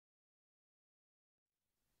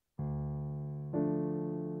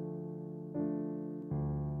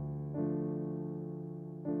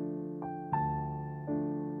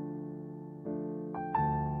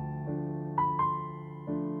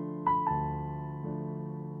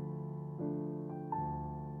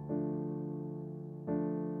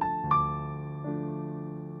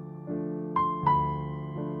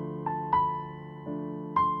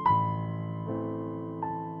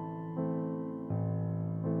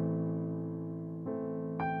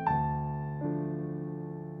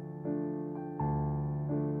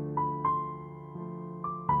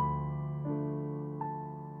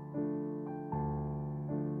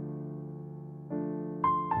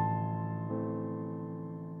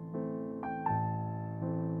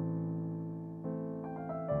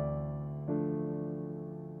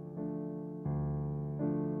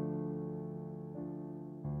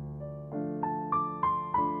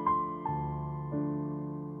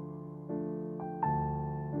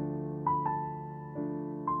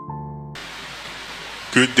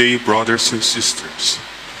Good day, brothers and sisters.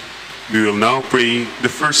 We will now pray the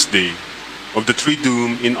first day of the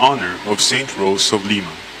Triduum in honor of Saint Rose of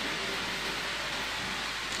Lima.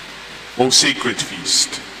 O sacred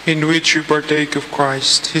feast, in which we partake of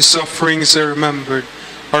Christ, his sufferings are remembered,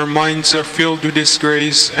 our minds are filled with his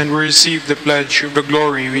grace, and we receive the pledge of the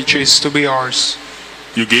glory which is to be ours.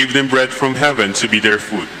 you gave them bread from heaven to be their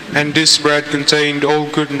food. And this bread contained all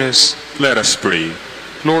goodness. Let us pray.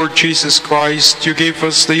 Lord Jesus Christ, you gave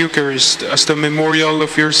us the Eucharist as the memorial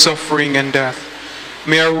of your suffering and death.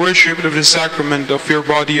 May our worship of the sacrament of your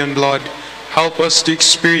body and blood help us to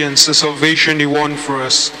experience the salvation you won for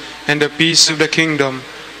us and the peace of the kingdom,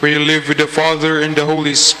 where you live with the Father and the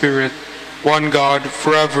Holy Spirit, one God,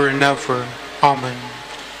 forever and ever. Amen.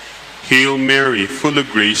 Hail Mary, full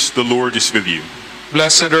of grace, the Lord is with you.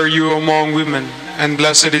 Blessed are you among women, and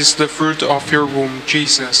blessed is the fruit of your womb,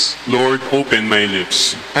 Jesus. Lord, open my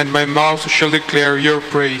lips. And my mouth shall declare your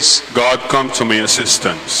praise. God, come to my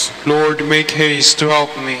assistance. Lord, make haste to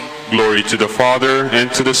help me. Glory to the Father,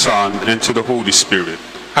 and to the Son, and to the Holy Spirit.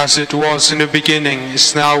 As it was in the beginning,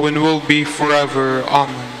 is now, and will be forever.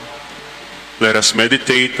 Amen. Let us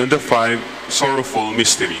meditate on the 5 sorrowful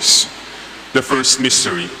mysteries. The first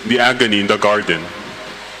mystery, the agony in the garden.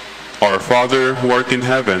 Our Father, who art in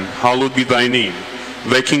heaven, hallowed be thy name.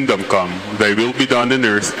 Thy kingdom come, thy will be done on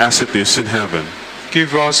earth as it is in heaven.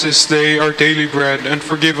 Give us this day our daily bread, and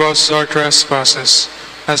forgive us our trespasses,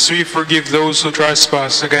 as we forgive those who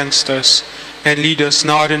trespass against us. And lead us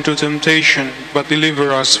not into temptation, but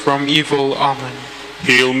deliver us from evil. Amen.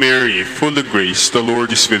 Hail Mary, full of grace, the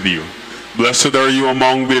Lord is with you. Blessed are you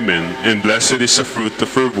among women, and blessed is the fruit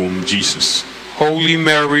of your womb, Jesus. Holy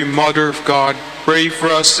Mary, Mother of God, pray for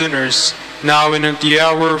us sinners, now and at the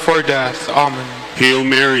hour of our death. Amen. Hail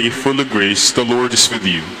Mary, full of grace, the Lord is with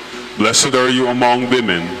you. Blessed are you among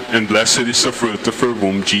women, and blessed is the fruit of your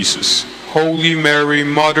womb, Jesus. Holy Mary,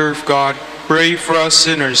 Mother of God, pray for us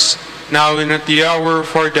sinners, now and at the hour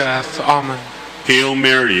of our death. Amen. Hail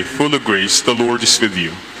Mary, full of grace, the Lord is with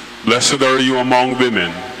you. Blessed are you among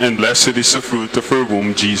women, and blessed is the fruit of your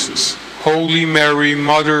womb, Jesus. Holy Mary,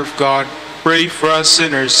 Mother of God, pray for us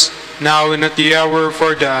sinners, now and at the hour of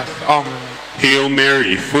our death. Amen. Hail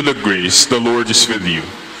Mary, full of grace, the Lord is with you.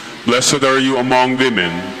 Blessed are you among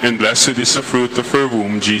women, and blessed is the fruit of your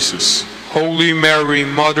womb, Jesus. Holy Mary,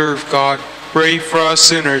 Mother of God, pray for us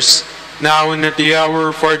sinners, now and at the hour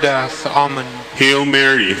of our death. Amen. Hail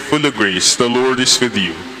Mary, full of grace, the Lord is with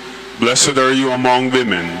you. Blessed are you among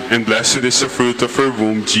women, and blessed is the fruit of your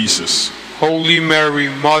womb, Jesus. Holy Mary,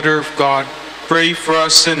 Mother of God, pray for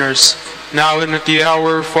us sinners, now and at the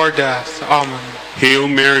hour of our death. Amen. Hail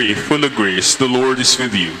Mary, full of grace, the Lord is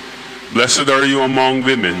with you. Blessed are you among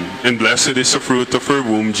women, and blessed is the fruit of your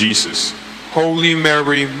womb, Jesus. Holy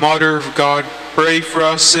Mary, Mother of God, pray for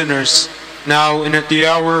us sinners, now and at the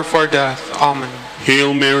hour of our death. Amen.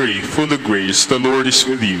 Hail Mary, full of grace, the Lord is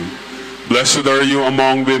with you. Blessed are you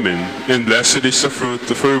among women, and blessed is the fruit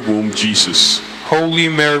of your womb, Jesus. Holy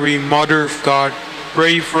Mary, Mother of God,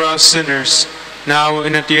 pray for us sinners, now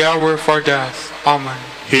and at the hour of our death. Amen.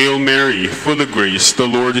 Hail Mary, full of grace, the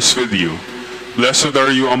Lord is with you. Blessed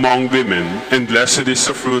are you among women, and blessed is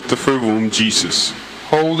the fruit of your womb, Jesus.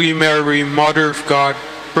 Holy Mary, Mother of God,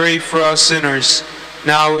 pray for us sinners,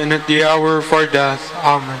 now and at the hour of our death.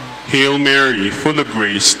 Amen. Hail Mary, full of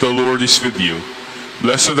grace, the Lord is with you.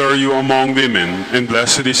 Blessed are you among women, and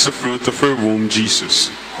blessed is the fruit of your womb, Jesus.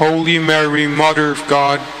 Holy Mary, Mother of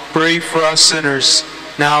God, pray for us sinners,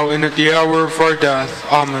 now and at the hour of our death.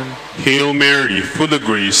 Amen. Hail Mary, full of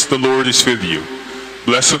grace, the Lord is with you.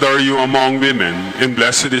 Blessed are you among women, and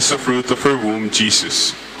blessed is the fruit of your womb,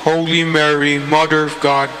 Jesus. Holy Mary, Mother of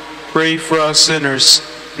God, pray for us sinners,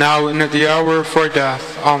 now and at the hour of our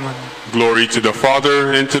death. Amen. Glory to the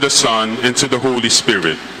Father, and to the Son, and to the Holy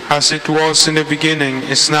Spirit. As it was in the beginning,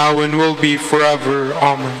 is now, and will be forever.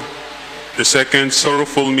 Amen. The second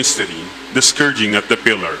sorrowful mystery, the scourging at the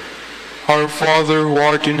pillar. Our Father, who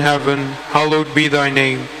art in heaven, hallowed be thy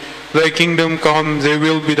name. Thy kingdom come, thy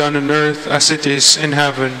will be done on earth as it is in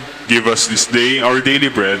heaven. Give us this day our daily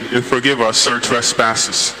bread, and forgive us our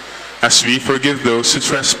trespasses, as we forgive those who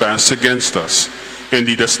trespass against us. And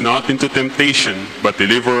lead us not into temptation, but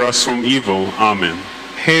deliver us from evil. Amen.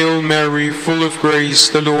 Hail Mary, full of grace,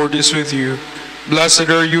 the Lord is with you. Blessed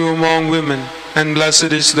are you among women, and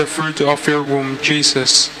blessed is the fruit of your womb,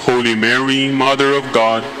 Jesus. Holy Mary, Mother of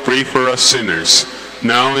God, pray for us sinners,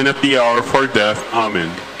 now and at the hour of our death. Amen.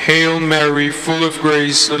 Hail Mary, full of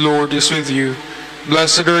grace, the Lord is with you.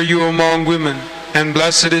 Blessed are you among women, and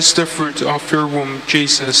blessed is the fruit of your womb,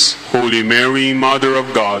 Jesus. Holy Mary, Mother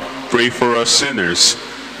of God, pray for us sinners,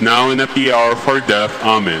 now and at the hour of our death.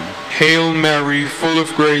 Amen. Hail Mary, full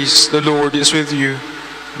of grace, the Lord is with you.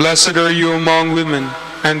 Blessed are you among women,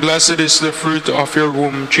 and blessed is the fruit of your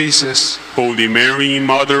womb, Jesus. Holy Mary,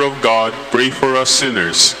 Mother of God, pray for us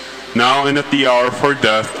sinners, now and at the hour of our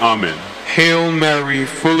death. Amen. Hail Mary,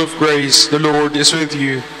 full of grace, the Lord is with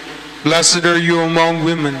you. Blessed are you among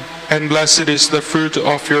women, and blessed is the fruit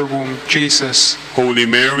of your womb, Jesus. Holy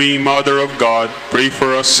Mary, Mother of God, pray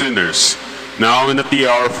for us sinners, now and at the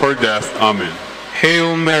hour of our death. Amen.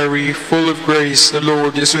 Hail Mary, full of grace, the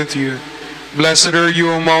Lord is with you. Blessed are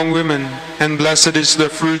you among women, and blessed is the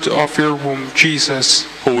fruit of your womb, Jesus.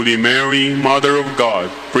 Holy Mary, Mother of God,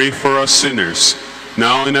 pray for us sinners,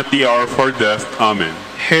 now and at the hour of our death. Amen.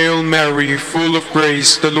 Hail Mary, full of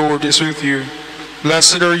grace, the Lord is with you.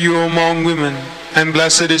 Blessed are you among women, and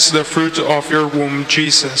blessed is the fruit of your womb,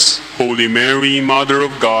 Jesus. Holy Mary, Mother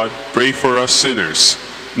of God, pray for us sinners,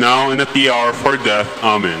 now and at the hour of our death.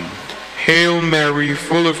 Amen. Hail Mary,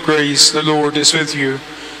 full of grace, the Lord is with you.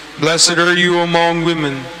 Blessed are you among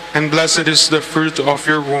women, and blessed is the fruit of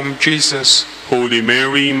your womb, Jesus. Holy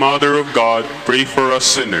Mary, Mother of God, pray for us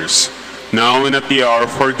sinners, now and at the hour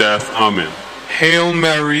of our death. Amen. Hail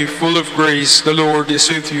Mary, full of grace, the Lord is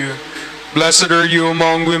with you. Blessed are you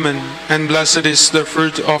among women, and blessed is the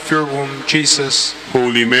fruit of your womb, Jesus.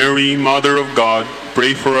 Holy Mary, Mother of God,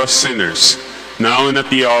 pray for us sinners, now and at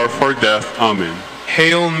the hour of our death. Amen.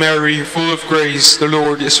 Hail Mary, full of grace, the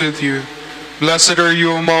Lord is with you. Blessed are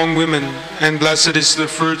you among women, and blessed is the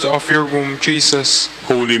fruit of your womb, Jesus.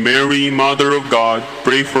 Holy Mary, Mother of God,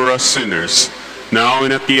 pray for us sinners, now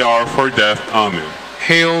and at the hour of our death. Amen.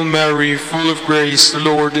 Hail Mary, full of grace, the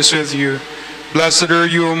Lord is with you. Blessed are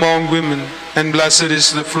you among women, and blessed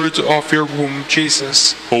is the fruit of your womb,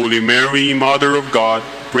 Jesus. Holy Mary, Mother of God,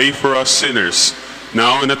 pray for us sinners,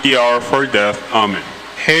 now and at the hour of our death. Amen.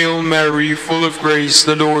 Hail Mary, full of grace,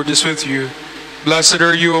 the Lord is with you. Blessed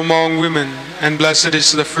are you among women, and blessed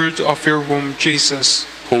is the fruit of your womb, Jesus.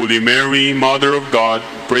 Holy Mary, Mother of God,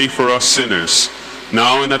 pray for us sinners,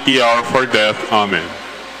 now and at the hour of our death. Amen.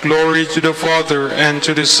 Glory to the Father, and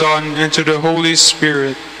to the Son, and to the Holy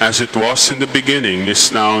Spirit. As it was in the beginning,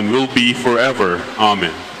 is now, and will be forever.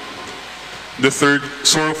 Amen. The third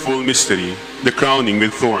sorrowful mystery, the crowning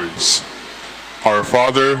with thorns. Our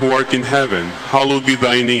Father, who art in heaven, hallowed be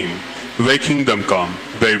thy name. Thy kingdom come,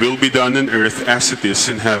 thy will be done on earth as it is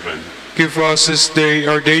in heaven. Give us this day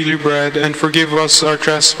our daily bread, and forgive us our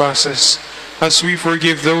trespasses, as we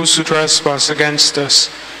forgive those who trespass against us.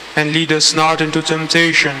 And lead us not into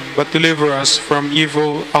temptation, but deliver us from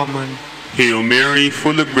evil. Amen. Hail Mary,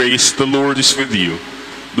 full of grace, the Lord is with you.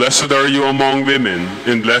 Blessed are you among women,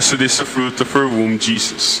 and blessed is the fruit of her womb,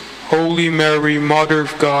 Jesus. Holy Mary, Mother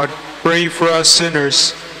of God, pray for us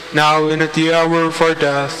sinners, now and at the hour of our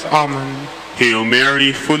death. Amen. Hail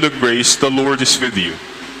Mary, full of grace, the Lord is with you.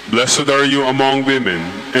 Blessed are you among women,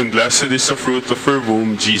 and blessed is the fruit of her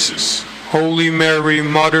womb, Jesus. Holy Mary,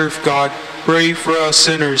 Mother of God, pray for us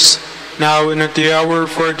sinners, now and at the hour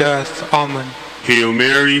of our death. Amen. Hail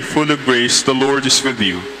Mary, full of grace, the Lord is with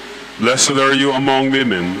you. Blessed are you among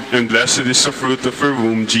women, and blessed is the fruit of her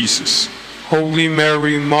womb, Jesus. Holy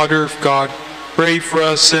Mary, Mother of God, pray for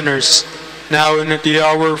us sinners, now and at the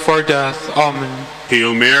hour of our death. Amen.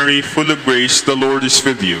 Hail Mary, full of grace, the Lord is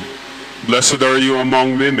with you. Blessed are you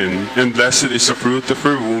among women, and blessed is the fruit of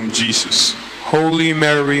her womb, Jesus. Holy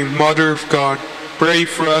Mary, Mother of God, pray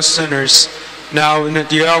for us sinners, now and at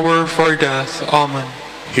the hour of our death. Amen.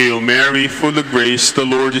 Hail Mary, full of grace, the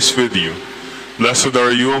Lord is with you. Blessed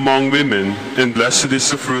are you among women, and blessed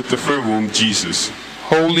is the fruit of her womb, Jesus.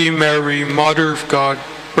 Holy Mary, Mother of God,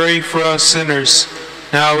 pray for us sinners,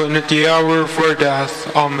 now and at the hour of our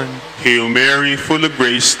death. Amen. Hail Mary, full of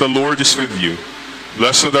grace, the Lord is with you.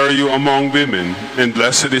 Blessed are you among women, and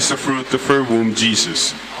blessed is the fruit of her womb,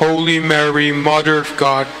 Jesus. Holy Mary, Mother of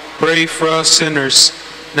God, pray for us sinners,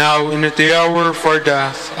 now and at the hour of our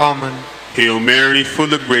death. Amen. Hail Mary,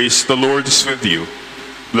 full of grace, the Lord is with you.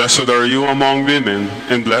 Blessed are you among women,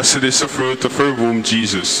 and blessed is the fruit of her womb,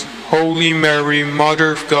 Jesus. Holy Mary,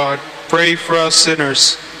 Mother of God, pray for us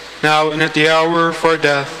sinners, now and at the hour of our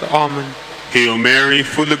death. Amen. Hail Mary,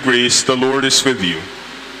 full of grace, the Lord is with you.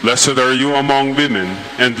 Blessed are you among women,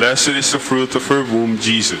 and blessed is the fruit of her womb,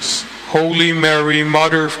 Jesus. Holy Mary,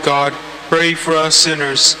 Mother of God, pray for us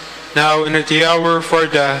sinners, now and at the hour of our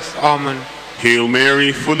death. Amen. Hail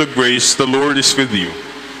Mary, full of grace, the Lord is with you.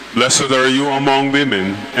 Blessed are you among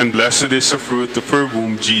women, and blessed is the fruit of her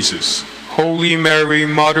womb, Jesus. Holy Mary,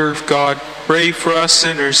 Mother of God, pray for us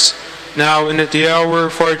sinners, now and at the hour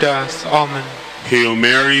of our death. Amen. Hail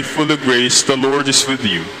Mary, full of grace, the Lord is with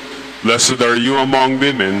you. Blessed are you among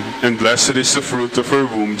women, and blessed is the fruit of her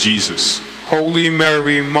womb, Jesus. Holy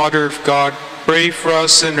Mary, Mother of God, pray for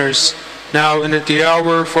us sinners, now and at the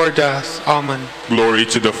hour of our death. Amen. Glory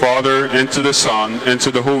to the Father, and to the Son, and to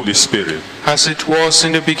the Holy Spirit. As it was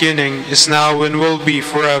in the beginning, is now, and will be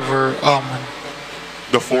forever. Amen.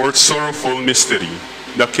 The fourth sorrowful mystery,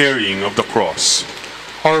 the carrying of the cross.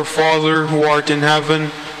 Our Father, who art in heaven,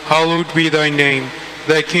 hallowed be thy name.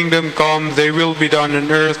 Thy kingdom come, thy will be done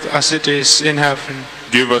on earth as it is in heaven.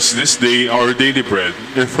 Give us this day our daily bread,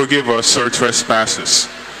 and forgive us our trespasses,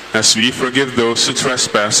 as we forgive those who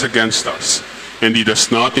trespass against us. And lead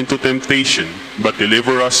us not into temptation, but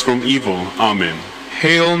deliver us from evil. Amen.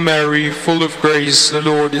 Hail Mary, full of grace, the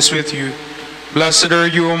Lord is with you. Blessed are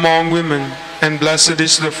you among women, and blessed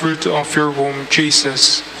is the fruit of your womb,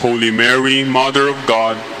 Jesus. Holy Mary, Mother of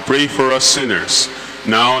God, pray for us sinners,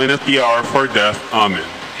 now and at the hour of our death. Amen.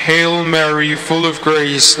 Hail Mary, full of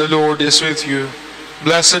grace, the Lord is with you.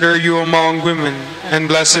 Blessed are you among women, and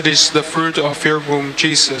blessed is the fruit of your womb,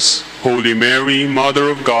 Jesus. Holy Mary, Mother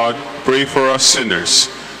of God, pray for us sinners,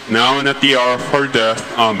 now and at the hour of our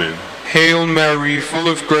death. Amen. Hail Mary, full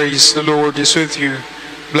of grace, the Lord is with you.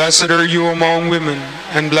 Blessed are you among women,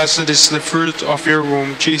 and blessed is the fruit of your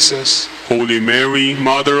womb, Jesus. Holy Mary,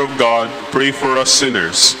 Mother of God, pray for us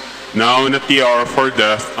sinners, now and at the hour of our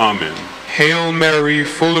death. Amen. Hail Mary,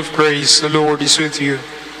 full of grace, the Lord is with you.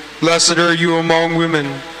 Blessed are you among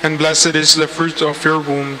women, and blessed is the fruit of your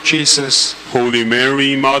womb, Jesus. Holy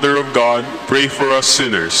Mary, Mother of God, pray for us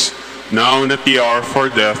sinners, now and at the hour of our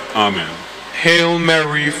death. Amen. Hail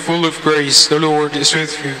Mary, full of grace, the Lord is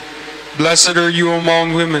with you. Blessed are you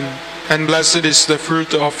among women, and blessed is the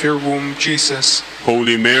fruit of your womb, Jesus.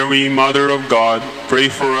 Holy Mary, Mother of God, pray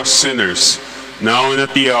for us sinners, now and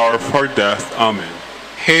at the hour of our death. Amen.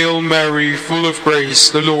 Hail Mary, full of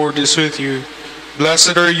grace, the Lord is with you.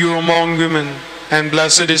 Blessed are you among women, and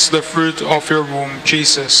blessed is the fruit of your womb,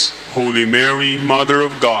 Jesus. Holy Mary, Mother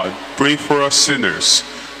of God, pray for us sinners,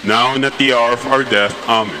 now and at the hour of our death.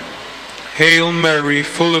 Amen. Hail Mary,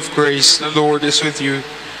 full of grace, the Lord is with you.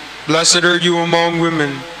 Blessed are you among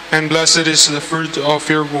women, and blessed is the fruit of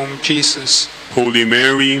your womb, Jesus. Holy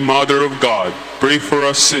Mary, Mother of God, pray for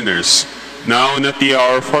us sinners, now and at the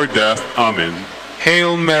hour of our death. Amen.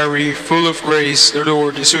 Hail Mary, full of grace, the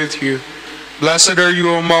Lord is with you. Blessed are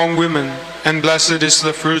you among women, and blessed is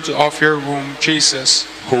the fruit of your womb, Jesus.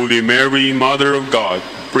 Holy Mary, Mother of God,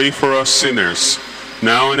 pray for us sinners,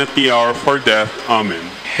 now and at the hour of our death. Amen.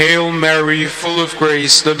 Hail Mary, full of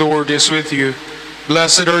grace, the Lord is with you.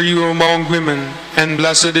 Blessed are you among women, and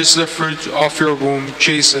blessed is the fruit of your womb,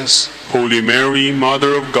 Jesus. Holy Mary,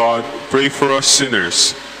 Mother of God, pray for us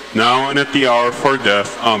sinners, now and at the hour of our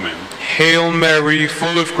death. Amen. Hail Mary,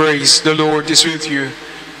 full of grace, the Lord is with you.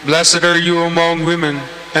 Blessed are you among women,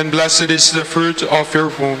 and blessed is the fruit of your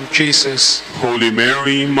womb, Jesus. Holy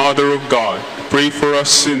Mary, Mother of God, pray for us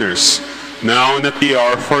sinners, now and at the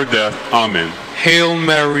hour of our death. Amen. Hail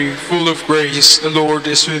Mary, full of grace, the Lord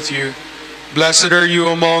is with you. Blessed are you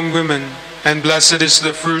among women, and blessed is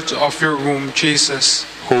the fruit of your womb, Jesus.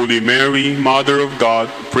 Holy Mary, Mother of God,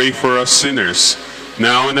 pray for us sinners,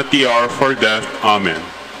 now and at the hour of our death. Amen.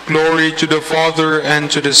 Glory to the Father,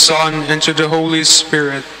 and to the Son, and to the Holy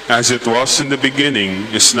Spirit. As it was in the beginning,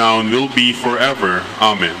 is now, and will be forever.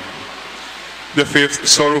 Amen. The fifth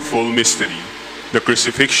sorrowful mystery, the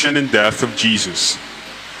crucifixion and death of Jesus.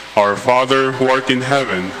 Our Father, who art in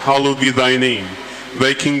heaven, hallowed be thy name.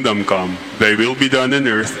 Thy kingdom come, thy will be done on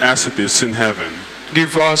earth as it is in heaven.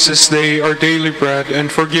 Give us this day our daily bread,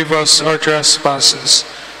 and forgive us our trespasses,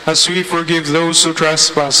 as we forgive those who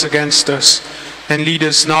trespass against us. And lead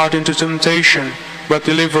us not into temptation, but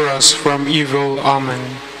deliver us from evil.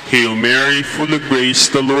 Amen. Hail Mary, full of grace,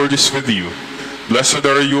 the Lord is with you. Blessed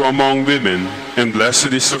are you among women, and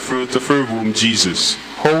blessed is the fruit of her womb, Jesus.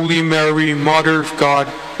 Holy Mary, Mother of God,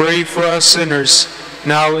 pray for us sinners,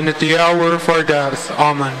 now and at the hour of our death.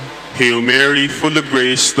 Amen. Hail Mary, full of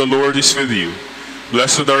grace, the Lord is with you.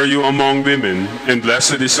 Blessed are you among women, and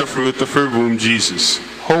blessed is the fruit of her womb, Jesus.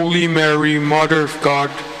 Holy Mary, Mother of God,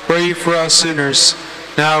 pray for us sinners,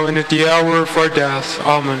 now and at the hour of our death.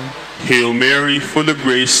 Amen. Hail Mary, full of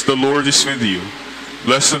grace, the Lord is with you.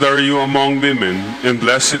 Blessed are you among women, and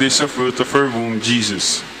blessed is the fruit of her womb,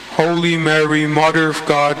 Jesus. Holy Mary, Mother of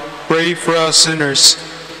God, pray for us sinners,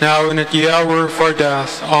 now and at the hour of our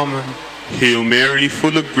death. Amen. Hail Mary,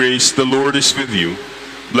 full of grace, the Lord is with you.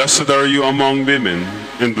 Blessed are you among women,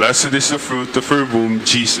 and blessed is the fruit of her womb,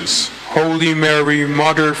 Jesus. Holy Mary,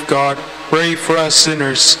 Mother of God, pray for us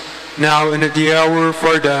sinners, now and at the hour of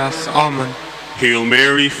our death. Amen. Hail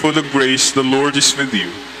Mary, full of grace, the Lord is with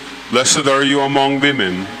you. Blessed are you among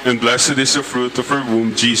women, and blessed is the fruit of her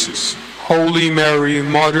womb, Jesus. Holy Mary,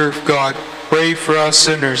 Mother of God, pray for us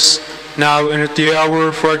sinners, now and at the hour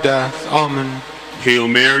of our death. Amen. Hail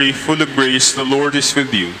Mary, full of grace, the Lord is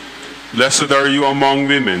with you. Blessed are you among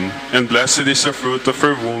women, and blessed is the fruit of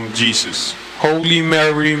her womb, Jesus. Holy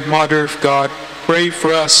Mary, Mother of God, pray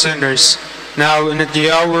for us sinners, now and at the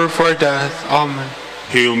hour of our death. Amen.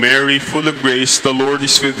 Hail Mary, full of grace, the Lord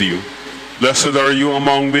is with you. Blessed are you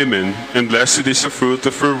among women, and blessed is the fruit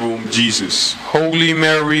of her womb, Jesus. Holy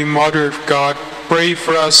Mary, Mother of God, pray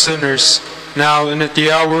for us sinners, now and at the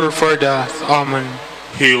hour of our death. Amen.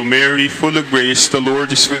 Hail Mary, full of grace, the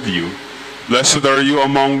Lord is with you. Blessed are you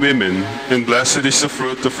among women, and blessed is the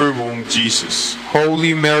fruit of her womb, Jesus.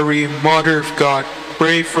 Holy Mary, Mother of God,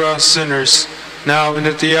 pray for us sinners, now and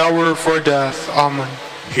at the hour of our death. Amen.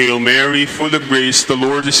 Hail Mary, full of grace, the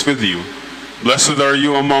Lord is with you. Blessed are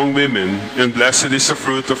you among women, and blessed is the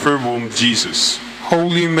fruit of her womb, Jesus.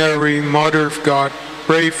 Holy Mary, Mother of God,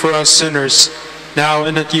 pray for us sinners, now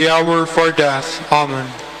and at the hour of our death. Amen.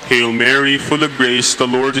 Hail Mary, full of grace, the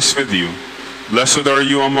Lord is with you. Blessed are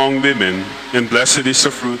you among women, and blessed is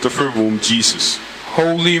the fruit of her womb, Jesus.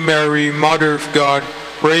 Holy Mary, Mother of God,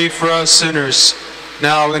 pray for us sinners,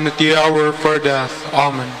 now and at the hour of our death.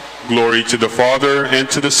 Amen. Glory to the Father, and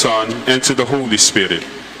to the Son, and to the Holy Spirit.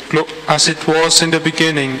 As it was in the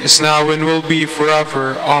beginning, is now, and will be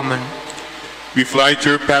forever. Amen. We fly to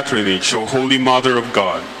your patronage, O Holy Mother of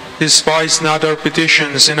God. Despise not our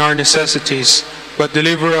petitions and our necessities, but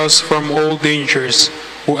deliver us from all dangers,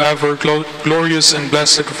 O ever glorious and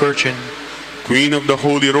blessed Virgin. Queen of the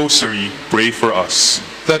Holy Rosary, pray for us.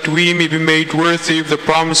 That we may be made worthy of the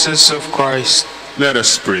promises of Christ. Let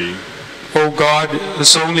us pray. O God,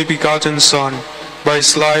 whose only begotten Son, by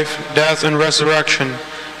his life, death, and resurrection,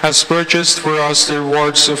 has purchased for us the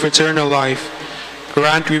rewards of eternal life,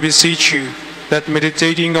 grant, we beseech you, that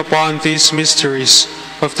meditating upon these mysteries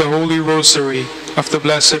of the Holy Rosary of the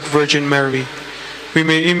Blessed Virgin Mary, we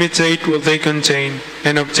may imitate what they contain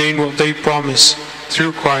and obtain what they promise,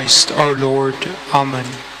 through Christ our Lord. Amen.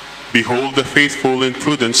 Behold the faithful and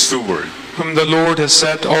prudent steward, whom the Lord has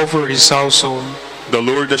set over his household. The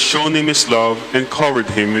Lord has shown him his love and covered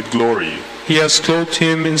him with glory. He has clothed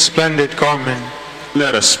him in splendid garment.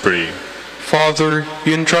 Let us pray. Father,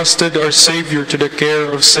 you entrusted our Savior to the care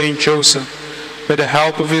of Saint Joseph. By the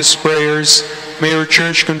help of his prayers, may our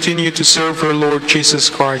Church continue to serve our Lord Jesus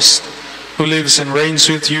Christ, who lives and reigns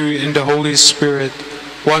with you in the Holy Spirit,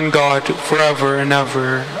 one God, forever and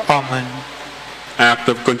ever. Amen. Act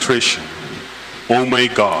of contrition. O my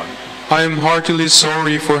God, I am heartily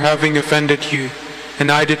sorry for having offended you, and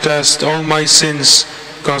I detest all my sins,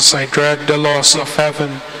 because I dread the loss of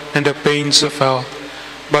heaven and the pains of hell.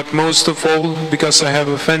 But most of all, because I have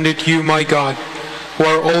offended you, my God, who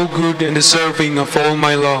are all good and deserving of all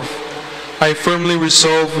my love. I firmly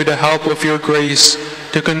resolve, with the help of your grace,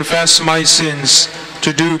 to confess my sins,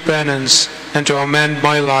 to do penance, and to amend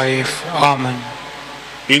my life. Amen.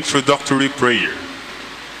 Introductory Prayer.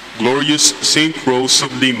 Glorious Saint Rose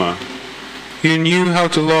of Lima, you knew how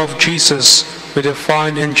to love Jesus with a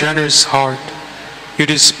fine and generous heart. You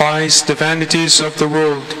despised the vanities of the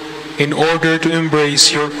world in order to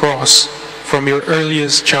embrace your cross from your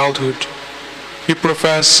earliest childhood. You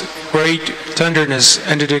profess great tenderness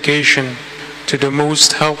and dedication to the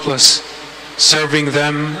most helpless, serving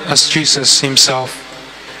them as Jesus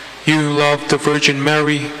himself. You love the Virgin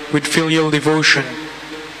Mary with filial devotion.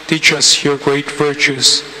 Teach us your great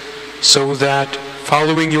virtues, so that,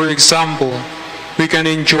 following your example, we can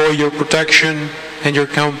enjoy your protection and your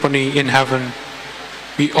company in heaven.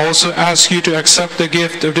 We also ask you to accept the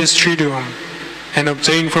gift of this Triduum and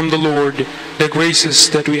obtain from the Lord the graces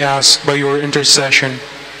that we ask by your intercession,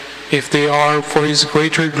 if they are for his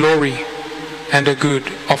greater glory and the good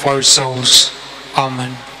of our souls.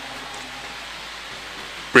 Amen.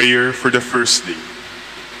 Prayer for the First Day.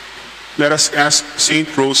 Let us ask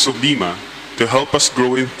Saint Rose of Lima to help us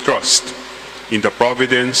grow in trust in the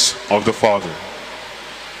providence of the Father.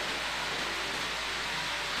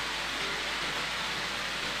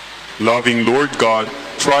 Loving Lord God,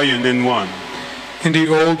 triune in one. In the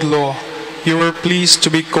old law, you were pleased to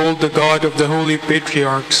be called the God of the holy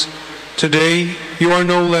patriarchs. Today, you are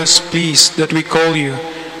no less pleased that we call you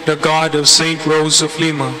the God of Saint Rose of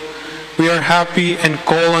Lima. We are happy and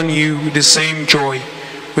call on you with the same joy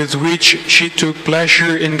with which she took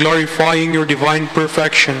pleasure in glorifying your divine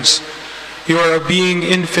perfections. You are a being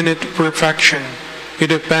infinite perfection. You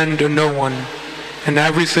depend on no one, and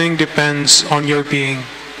everything depends on your being.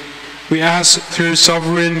 We ask through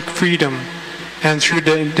sovereign freedom and through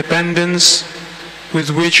the independence with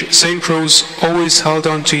which Saint Rose always held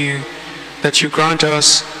on to you, that you grant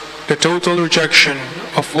us the total rejection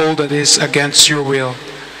of all that is against your will,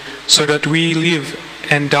 so that we live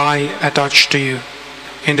and die attached to you.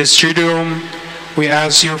 In this Triduum, we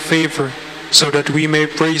ask your favor, so that we may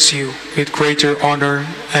praise you with greater honor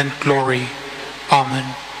and glory.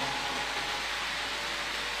 Amen.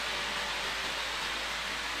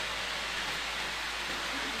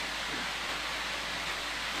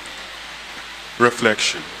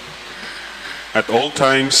 Reflection. At all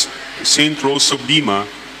times, Saint Rose of Lima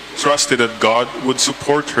trusted that God would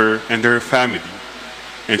support her and her family,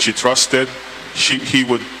 and she trusted He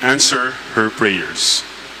would answer her prayers.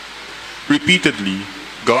 Repeatedly,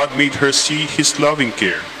 God made her see His loving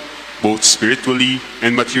care, both spiritually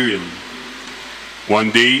and materially.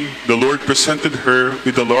 One day, the Lord presented her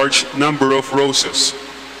with a large number of roses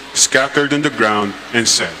scattered on the ground and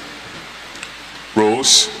said,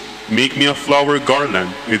 "Rose, make me a flower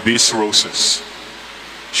garland with these roses."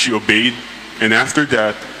 She obeyed, and after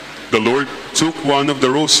that, the Lord took one of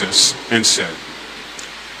the roses and said,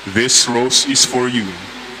 "This rose is for you,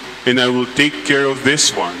 and I will take care of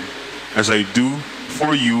this one, as I do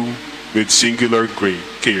for you with singular great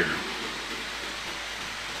care."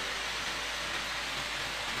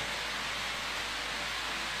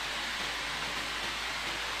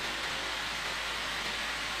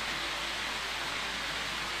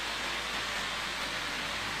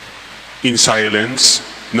 In silence,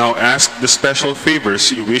 now ask the special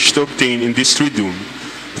favors you wish to obtain in this Triduum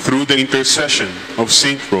through the intercession of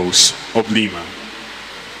Saint Rose of Lima.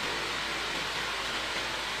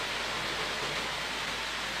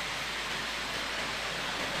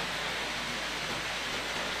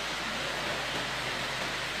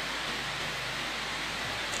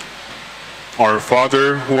 Our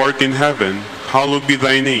Father, who art in heaven, hallowed be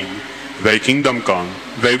thy name. Thy kingdom come,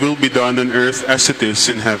 thy will be done on earth as it is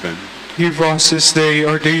in heaven. Give us this day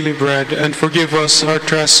our daily bread, and forgive us our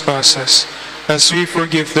trespasses, as we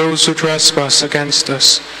forgive those who trespass against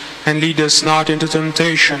us. And lead us not into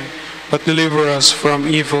temptation, but deliver us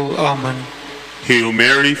from evil. Amen. Hail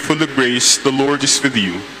Mary, full of grace, the Lord is with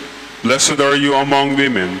you. Blessed are you among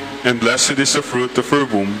women, and blessed is the fruit of her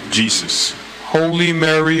womb, Jesus. Holy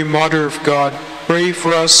Mary, Mother of God, pray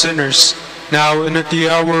for us sinners, now and at the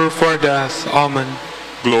hour of our death. Amen.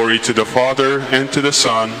 Glory to the Father, and to the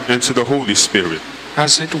Son, and to the Holy Spirit.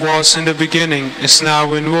 As it was in the beginning, is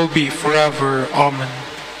now, and will be forever. Amen.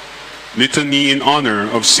 Litany in honor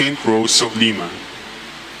of Saint Rose of Lima.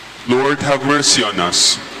 Lord, have mercy on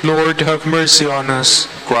us. Lord, have mercy on us.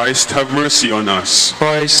 Christ, have mercy on us.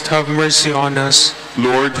 Christ, have mercy on us.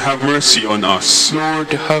 Lord, have mercy on us.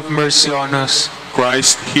 Lord, have mercy on us.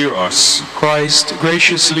 Christ, hear us. Christ,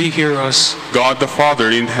 graciously hear us. God the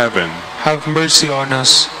Father in heaven, have mercy on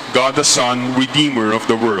us. God the Son, Redeemer of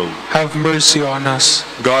the world, have mercy on us.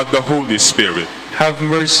 God the Holy Spirit, have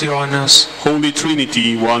mercy on us. Holy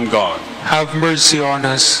Trinity, one God, have mercy on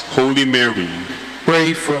us. Holy Mary,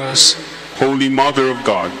 pray for us. Holy Mother of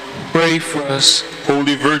God, pray for us.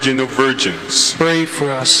 Holy Virgin of Virgins, pray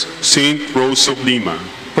for us. Saint Rose of Lima,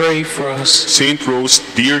 pray for us. Saint Rose,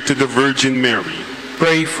 dear to the Virgin Mary,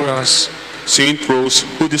 pray for us. Saint Rose,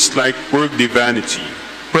 who disliked worldly vanity,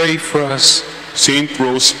 pray for us. Saint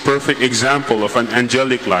Rose, perfect example of an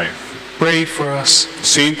angelic life, pray for us.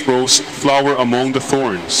 Saint Rose, flower among the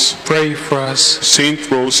thorns, pray for us. Saint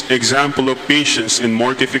Rose, example of patience in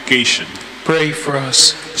mortification, pray for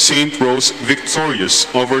us. Saint Rose, victorious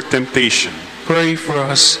over temptation, pray for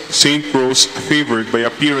us. Saint Rose, favored by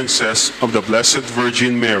appearances of the Blessed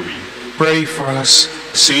Virgin Mary, pray for us.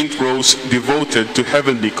 Saint Rose, devoted to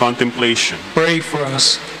heavenly contemplation, pray for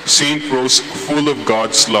us. Saint Rose, full of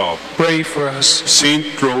God's love, pray for us.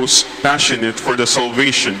 Saint Rose, passionate for the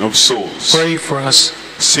salvation of souls, pray for us.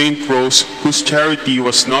 Saint Rose, whose charity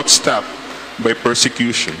was not stopped by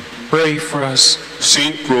persecution, pray for us.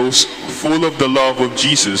 Saint Rose, full of the love of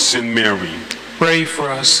Jesus and Mary, pray for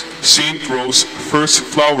us. Saint Rose, first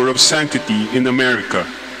flower of sanctity in America,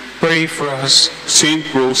 pray for us.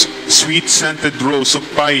 Saint Rose, sweet-scented rose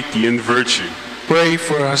of piety and virtue, pray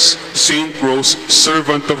for us. Saint Rose,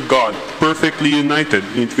 servant of God, perfectly united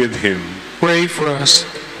with Him, pray for us.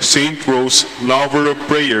 Saint Rose, lover of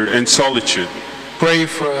prayer and solitude, pray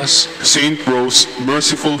for us. Saint Rose,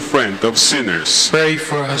 merciful friend of sinners, pray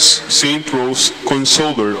for us. Saint Rose,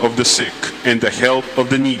 consoler of the sick and the help of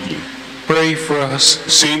the needy, pray for us.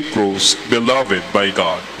 Saint Rose, beloved by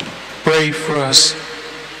God, pray for us.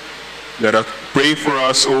 Let us pray for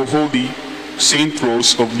us, O Holy Saint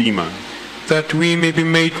Rose of Lima, that we may be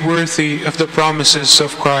made worthy of the promises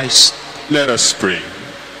of Christ. Let us pray.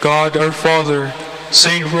 God our Father,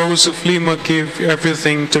 Saint Rose of Lima gave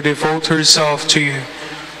everything to devote herself to you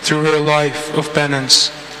through her life of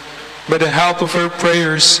penance. By the help of her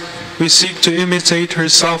prayers, we seek to imitate her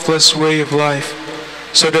selfless way of life,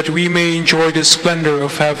 so that we may enjoy the splendor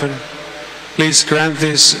of heaven. Please grant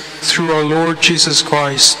this through our Lord Jesus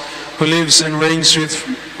Christ, who lives and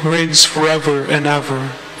reigns forever and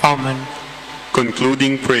ever. Amen.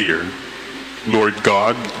 Concluding prayer. Lord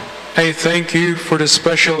God, I thank you for the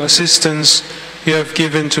special assistance you have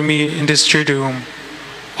given to me in this Triduum.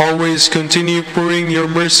 Always continue pouring your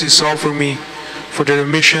mercies over me for the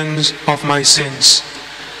remission of my sins,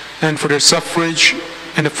 and for the suffrage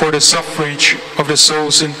of the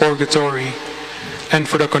souls in purgatory, and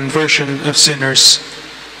for the conversion of sinners.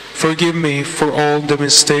 Forgive me for all the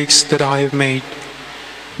mistakes that I have made.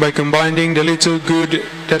 By combining the little good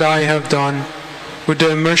that I have done with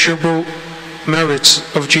the immeasurable merits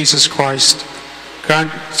of Jesus Christ,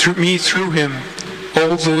 grant through him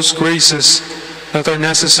all those graces that are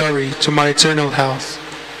necessary to my eternal health,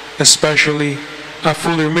 especially a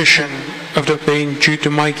full remission of the pain due to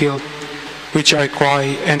my guilt, which I cry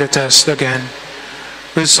and attest again.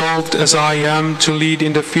 Resolved as I am to lead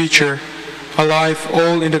in the future a life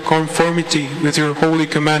all in the conformity with your holy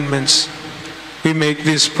commandments, we make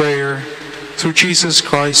this prayer through Jesus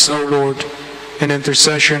Christ our Lord, and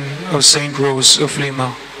intercession of Saint Rose of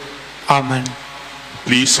Lima. Amen.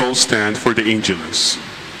 please all stand for the Angelus.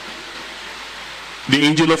 The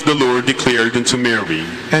angel of the Lord declared unto Mary,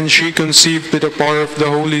 And she conceived by the power of the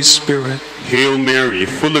Holy Spirit. Hail Mary,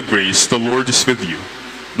 full of grace, the Lord is with you.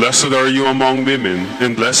 Blessed are you among women,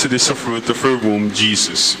 and blessed is the fruit of her womb,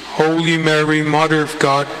 Jesus. Holy Mary, Mother of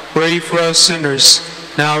God, pray for us sinners,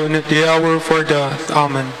 now and at the hour of our death.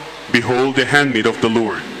 Amen. Behold the handmaid of the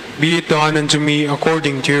Lord. Be it done unto me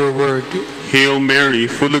according to your word. Hail Mary,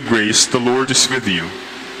 full of grace, the Lord is with you.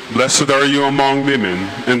 Blessed are you among women,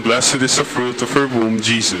 and blessed is the fruit of her womb,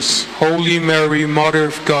 Jesus. Holy Mary, Mother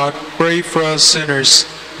of God, pray for us sinners,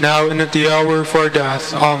 now and at the hour of our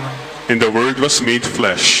death. Amen. And the Word was made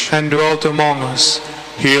flesh, And dwelt among us.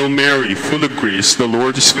 Hail Mary, full of grace, the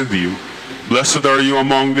Lord is with you. Blessed are you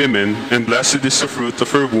among women, and blessed is the fruit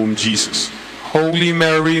of her womb, Jesus. Holy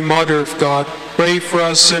Mary, Mother of God, pray for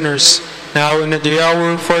us sinners, now and at the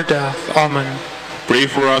hour of our death. Amen. Pray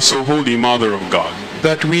for us, O Holy Mother of God.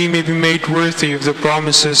 That we may be made worthy of the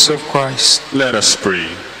promises of Christ. Let us pray.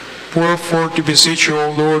 Pour forth, we beseech you,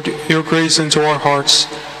 O Lord, your grace into our hearts,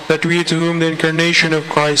 that we, to whom the incarnation of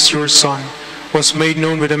Christ, your Son, was made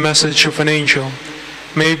known with the message of an angel,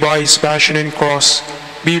 may by his passion and cross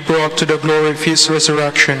be brought to the glory of his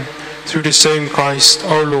resurrection, through the same Christ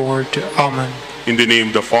our Lord. Amen. In the name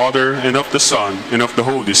of the Father, and of the Son, and of the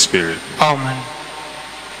Holy Spirit. Amen.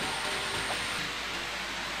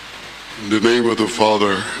 In the name of the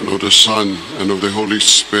Father, and of the Son, and of the Holy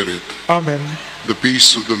Spirit. Amen. The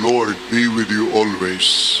peace of the Lord be with you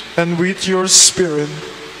always. And with your spirit.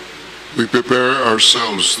 We prepare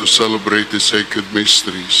ourselves to celebrate the sacred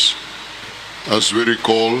mysteries as we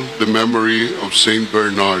recall the memory of Saint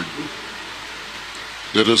Bernard.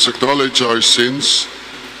 Let us acknowledge our sins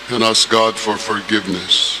and ask God for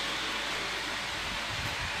forgiveness.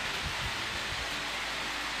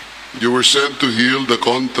 You were sent to heal the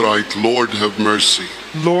contrite. Lord, have mercy.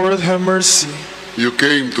 Lord, have mercy. You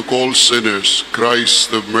came to call sinners.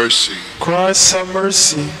 Christ, have mercy. Christ, have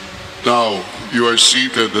mercy. Now you are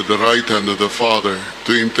seated at the right hand of the Father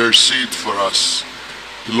to intercede for us.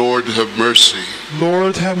 Lord, have mercy.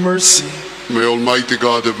 Lord, have mercy. May Almighty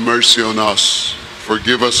God have mercy on us,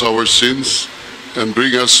 forgive us our sins, and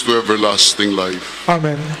bring us to everlasting life.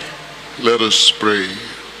 Amen. Let us pray.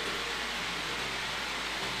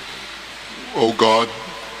 O God,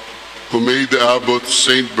 who made the abbot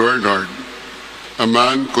Saint Bernard a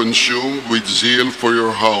man consumed with zeal for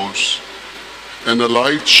your house, and a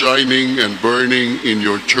light shining and burning in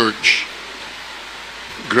your church,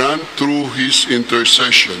 grant through his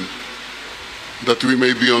intercession that we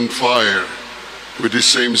may be on fire with the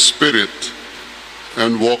same Spirit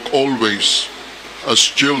and walk always as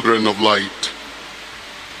children of light.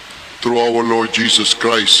 Through our Lord Jesus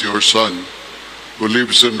Christ, your Son, who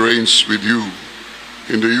lives and reigns with you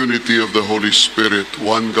in the unity of the Holy Spirit,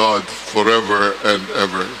 one God, forever and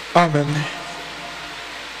ever. Amen.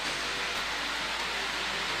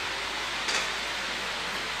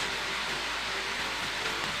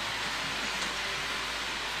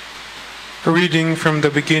 A reading from the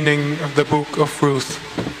beginning of the book of Ruth.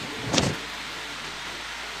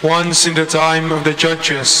 Once in the time of the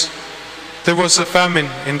judges, there was a famine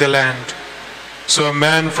in the land. So a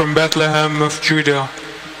man from Bethlehem of Judah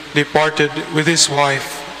departed with his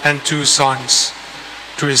wife and 2 sons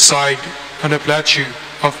to reside on the plateau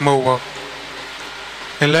of Moab.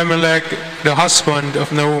 Elimelech, the husband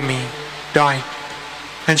of Naomi, died,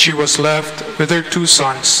 and she was left with her 2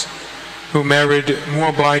 sons, who married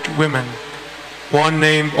Moabite women, one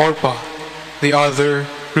named Orpah, the other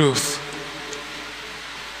Ruth.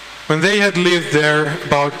 When they had lived there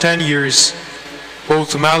about 10 years,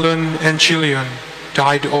 both Mahlon and Chilion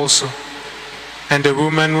died also, and the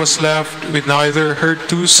woman was left with neither her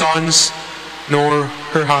 2 sons nor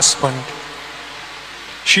her husband.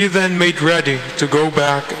 She then made ready to go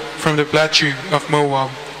back from the plateau of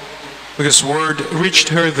Moab, because word reached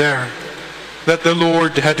her there that the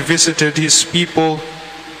Lord had visited his people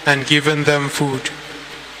and given them food.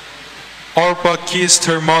 Orpah kissed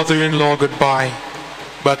her mother-in-law goodbye,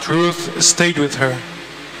 but Ruth stayed with her.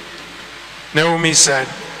 Naomi said,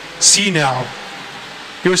 "See now,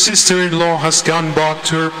 your sister-in-law has gone back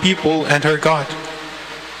to her people and her God.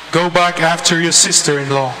 Go back after your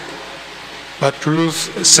sister-in-law." But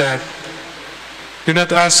Ruth said, "Do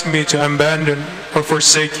not ask me to abandon or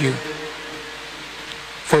forsake you.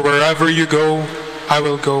 For wherever you go, I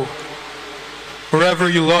will go. Wherever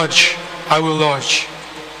you lodge, I will lodge.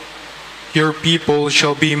 Your people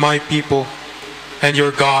shall be my people, and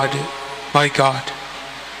your God my God."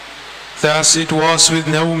 Thus it was with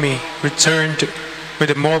Naomi, returned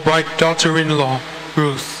with the Moabite daughter-in-law,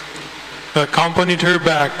 Ruth, who accompanied her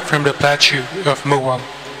back from the plateau of Moab.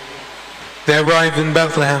 They arrived in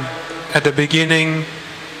Bethlehem at the beginning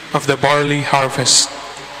of the barley harvest.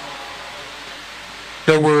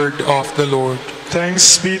 The word of the Lord.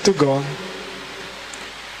 Thanks be to God.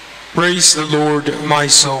 Praise the Lord, my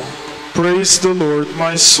soul. Praise the Lord,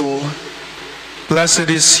 my soul. Blessed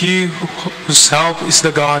is he whose help is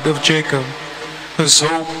the God of Jacob, whose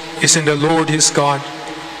hope is in the Lord his God,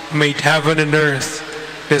 who made heaven and earth,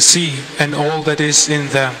 the sea, and all that is in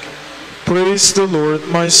them. Praise the Lord,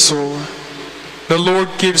 my soul. The Lord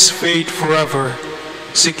gives faith forever,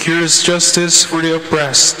 secures justice for the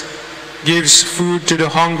oppressed, gives food to the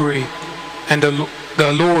hungry, and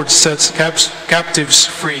the Lord sets captives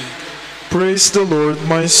free. Praise the Lord,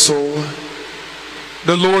 my soul.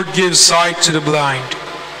 The Lord gives sight to the blind.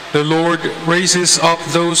 The Lord raises up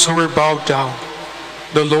those who are bowed down.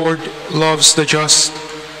 The Lord loves the just.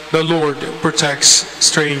 The Lord protects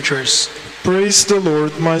strangers. Praise the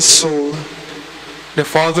Lord, my soul. The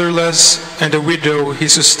fatherless and the widow he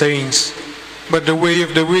sustains, but the way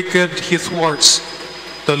of the wicked he thwarts.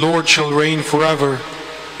 The Lord shall reign forever,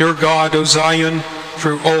 your God, O Zion,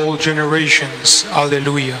 through all generations.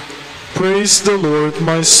 Alleluia. Praise the Lord,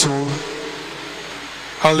 my soul.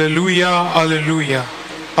 Alleluia, alleluia.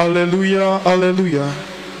 Alleluia, alleluia.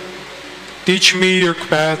 Teach me your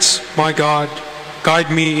paths, my God.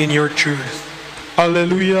 Guide me in your truth.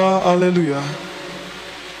 Alleluia, alleluia.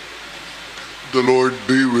 The Lord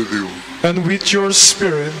be with you. And with your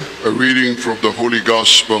spirit. A reading from the Holy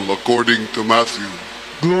Gospel according to Matthew.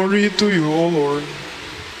 Glory to you, O Lord.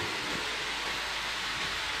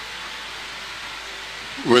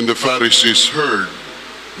 When the Pharisees heard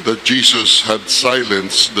that Jesus had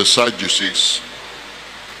silenced the Sadducees,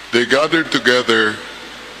 they gathered together,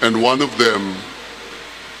 and one of them,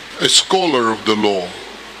 a scholar of the law,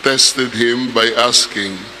 tested him by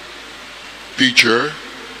asking, "Teacher,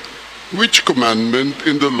 which commandment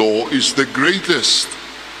in the law is the greatest?"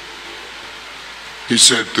 He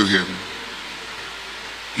said to him,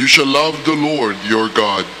 "You shall love the Lord your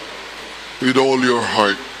God with all your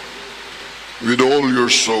heart, with all your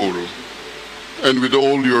soul, and with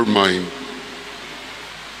all your mind.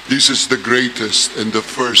 This is the greatest and the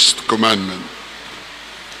first commandment.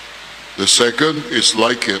 The second is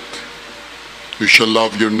like it. You shall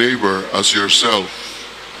love your neighbor as yourself.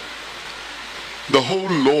 The whole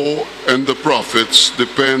law and the prophets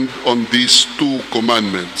depend on these 2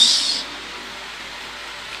 commandments."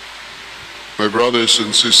 My brothers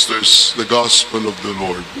and sisters, the Gospel of the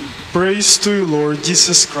Lord. Praise to you, Lord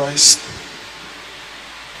Jesus Christ.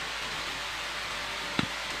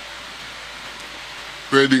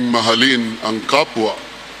 Pwedeng mahalin ang kapwa,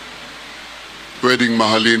 pwedeng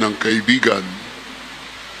mahalin ang kaibigan,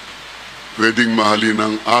 pwedeng mahalin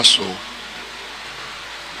ang aso,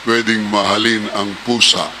 pwedeng mahalin ang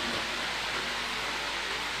pusa.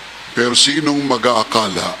 Pero sinong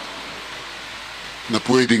mag-aakala na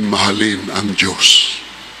pwedeng mahalin ang Diyos?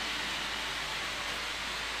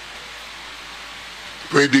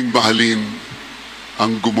 Pwedeng mahalin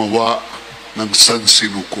ang gumawa ng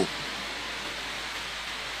sansinuko.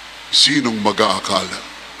 Sinong mag-aakala?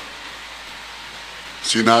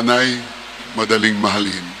 Si nanay, madaling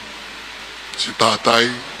mahalin. Si tatay,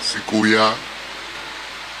 si kuya,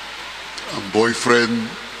 ang boyfriend,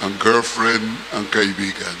 ang girlfriend, ang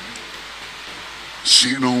kaibigan.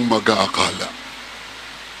 Sinong mag-aakala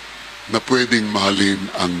na pwedeng mahalin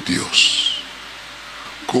ang Diyos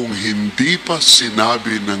kung hindi pa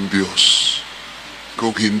sinabi ng Diyos,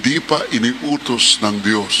 kung hindi pa iniutos ng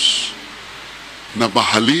Diyos na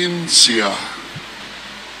mahalin siya?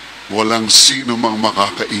 Walang sino mang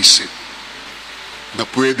makakaisip na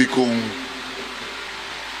pwede kong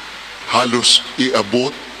halos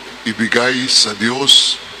iabot, ibigay sa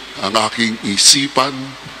Diyos ang aking isipan,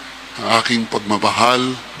 ang aking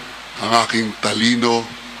pagmamahal, ang aking talino,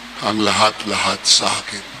 ang lahat-lahat sa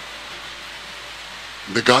akin.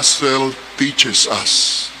 The gospel teaches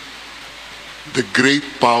us the great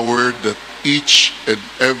power that each and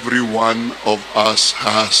every one of us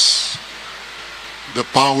has. The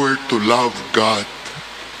power to love God,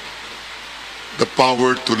 the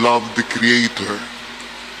power to love the Creator,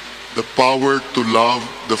 the power to love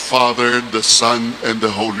the Father, the Son, and the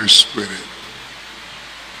Holy Spirit.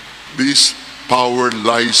 This power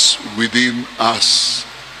lies within us,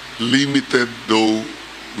 limited though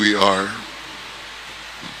we are.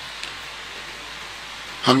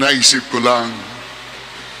 Ang naisip ko lang,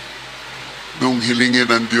 nung hilingin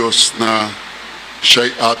ng Diyos na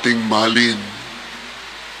siya'y ating mahalin,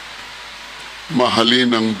 mahalin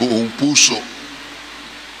ng buong puso,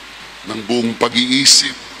 ng buong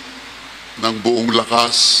pag-iisip, ng buong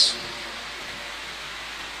lakas.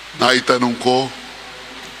 Naitanong ko,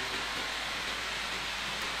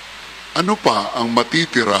 ano pa ang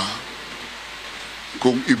matitira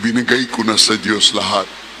kung ibinigay ko na sa Diyos lahat?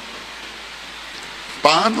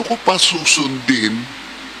 Paano ko pa susundin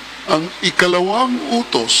ang ikalawang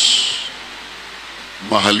utos?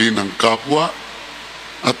 Mahalin ang kapwa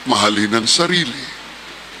at mahalin ang sarili.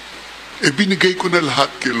 Binigay ko na lahat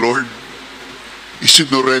kay Lord.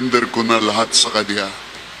 Isinurrender ko na lahat sa Kanya.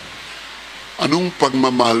 Anong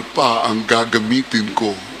pagmamahal pa ang gagamitin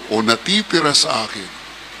ko o natitira sa akin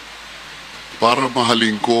para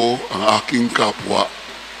mahalin ko ang aking kapwa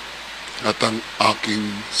at ang aking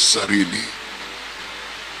sarili?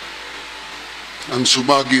 Ang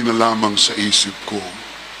sumagi na lamang sa isip ko,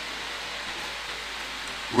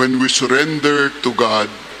 when we surrender to God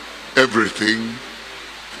everything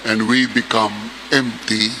and we become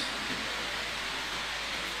empty,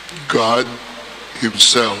 God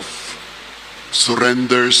Himself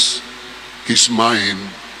surrenders His mind,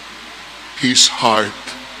 His heart,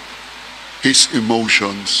 His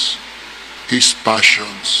emotions, His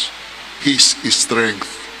passions, His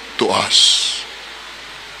strength to us.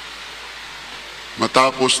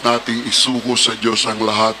 Matapos nating isuko sa Diyos ang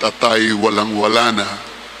lahat at tayo walang-wala na,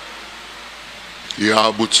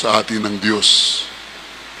 iabot sa atin ng Diyos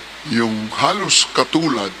yung halos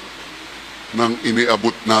katulad ng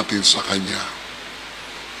iniabot natin sa Kanya.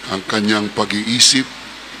 Ang Kanyang pag-iisip,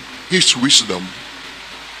 His wisdom,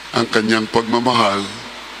 ang Kanyang pagmamahal,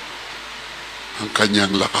 ang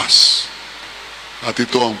Kanyang lakas. At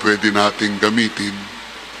ito ang pwede nating gamitin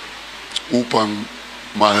upang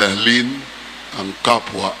mahalin ang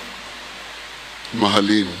kapwa,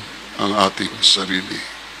 mahalin ang ating sarili.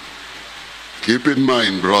 Keep in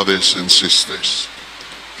mind, brothers and sisters,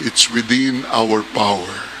 it's within our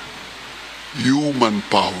power, human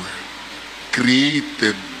power,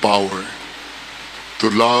 created power, to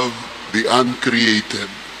love the uncreated,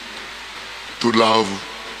 to love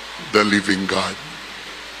the living God.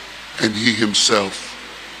 And He Himself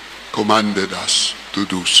commanded us to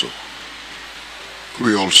do so.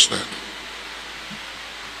 We all stand.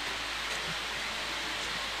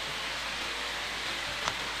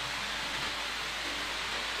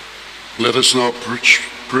 Let us now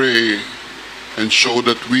pray and show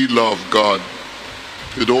that we love God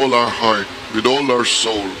with all our heart, with all our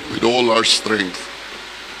soul, with all our strength.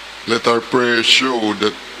 Let our prayers show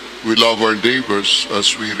that we love our neighbors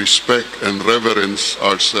as we respect and reverence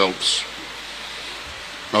ourselves.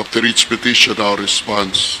 After each petition, our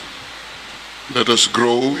response: let us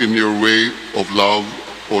grow in your way of love,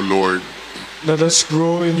 O Lord. Let us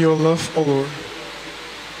grow in your love, O Lord.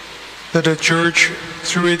 That the Church,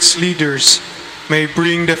 through its leaders, may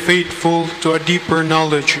bring the faithful to a deeper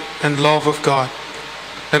knowledge and love of God.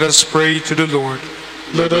 Let us pray to the Lord.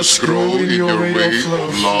 Let us grow in your way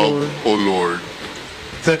of love, O Lord.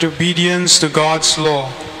 That obedience to God's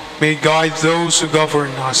law may guide those who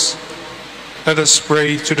govern us. Let us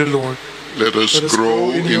pray to the Lord. Let us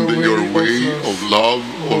grow in your way of love,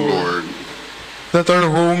 O Lord. That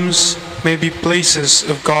our homes may be places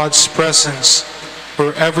of God's presence,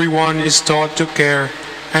 where everyone is taught to care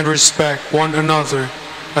and respect one another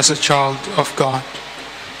as a child of God.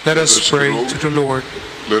 Let us pray to the Lord.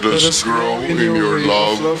 Let us grow in your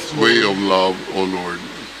way of love, O Lord.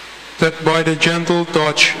 That by the gentle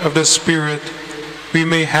touch of the Spirit we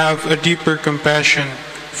may have a deeper compassion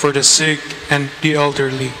for the sick and the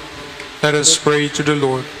elderly. Let us pray to the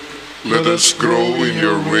Lord. Let us grow in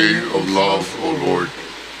your way of love, O Lord.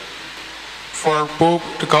 For our Pope,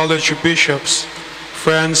 the College of Bishops,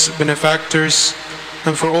 friends, benefactors,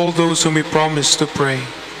 and for all those whom we promise to pray,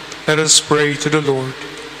 let us pray to the Lord.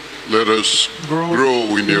 Let us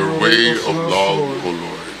grow in your way of love, O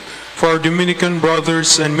Lord. For our Dominican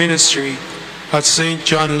brothers and ministry at St.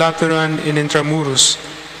 John Lateran in Intramuros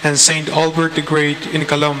and St. Albert the Great in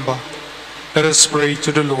Calamba, let us pray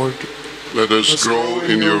to the Lord. Let us grow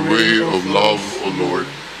in your way of love, O Lord.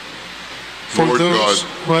 For Lord those God,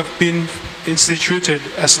 who have been instituted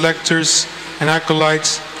as lectors and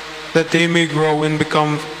acolytes, that they may grow and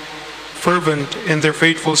become fervent in their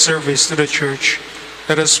faithful service to the Church,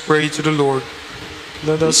 let us pray to the Lord.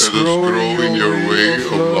 Let us grow in your way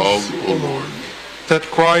of love, O Lord. That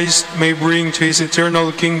Christ may bring to his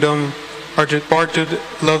eternal kingdom our departed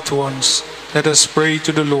loved ones, let us pray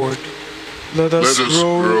to the Lord. Let us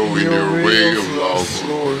grow in your way of love,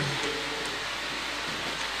 Lord.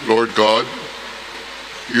 Lord God,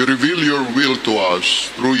 you reveal your will to us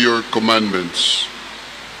through your commandments.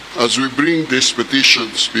 As we bring these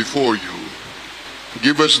petitions before you,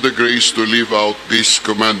 give us the grace to live out these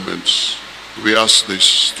commandments. We ask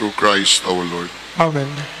this through Christ our Lord.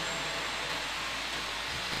 Amen.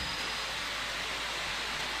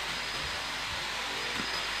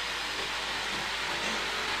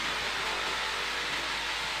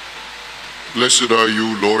 Blessed are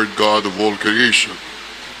you, Lord God of all creation.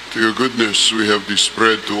 To your goodness we have this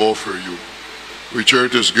bread to offer you, which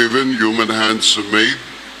earth has given, human hands have made.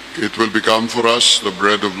 It will become for us the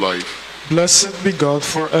bread of life. Blessed be God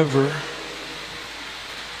forever.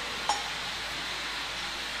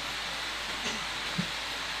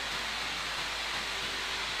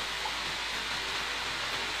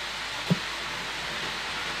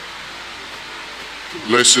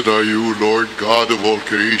 Blessed are you, Lord God of all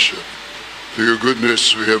creation. To your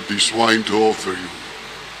goodness we have this wine to offer you,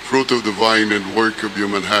 fruit of the vine and work of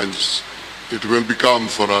human hands. It will become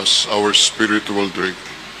for us our spiritual drink.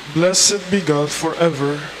 Blessed be God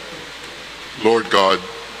forever. Lord God,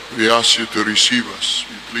 we ask you to receive us.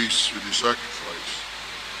 Be pleased with the sacrifice.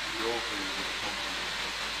 We offer you the compliment.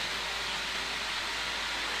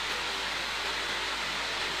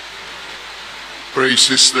 Pray,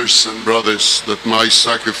 sisters and brothers, that my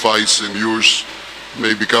sacrifice and yours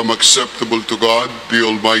may become acceptable to God, the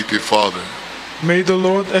Almighty Father. May the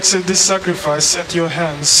Lord accept this sacrifice at your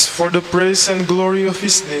hands for the praise and glory of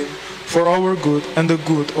his name, for our good and the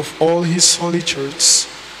good of all his holy church.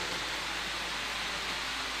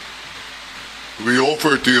 We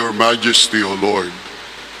offer to your majesty, O Lord,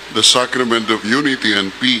 the sacrament of unity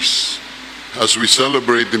and peace as we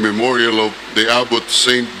celebrate the memorial of the Abbot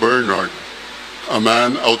Saint Bernard, a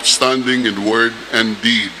man outstanding in word and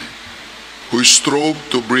deed, who strove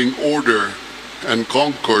to bring order and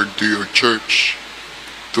concord to your church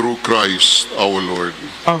through Christ our Lord.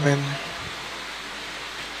 Amen.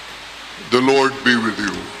 The Lord be with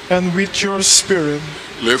you. And with your spirit,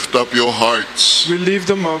 Lift up your hearts. we lift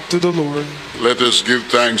them up to the Lord. Let us give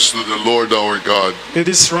thanks to the Lord our God. It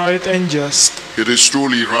is right and just, It is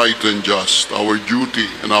truly right and just, our duty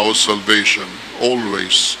and our salvation,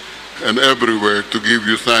 always and everywhere to give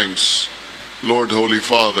you thanks, Lord, Holy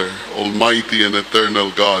Father, Almighty and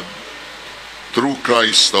eternal God, through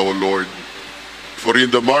Christ our Lord. For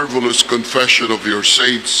in the marvelous confession of your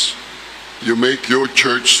saints, you make your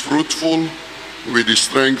church fruitful with the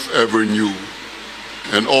strength ever new,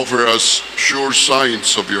 and offer us sure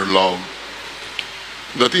signs of your love,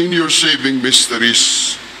 that in your saving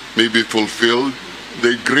mysteries may be fulfilled.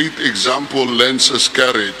 The great example lends us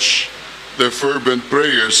courage. Their fervent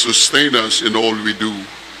prayers sustain us in all we do.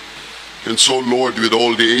 And so, Lord, with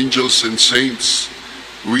all the angels and saints,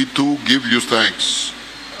 we too give you thanks,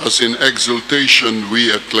 as in exultation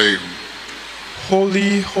we acclaim.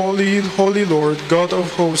 Holy, holy, holy Lord, God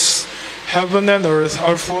of hosts, heaven and earth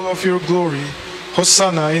are full of your glory.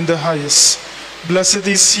 Hosanna in the highest. Blessed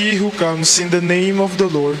is he who comes in the name of the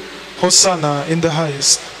Lord. Hosanna in the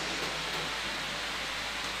highest.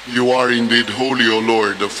 You are indeed holy, O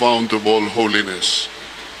Lord, the fount of all holiness.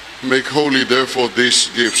 Make holy, therefore, these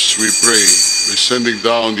gifts, we pray, by sending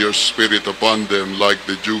down your Spirit upon them like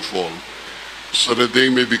the dewfall, so that they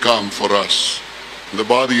may become for us the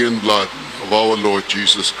body and blood of our Lord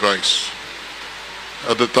Jesus Christ.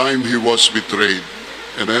 At the time he was betrayed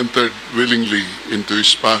and entered willingly into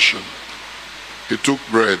his passion, he took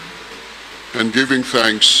bread, and giving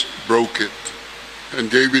thanks, broke it,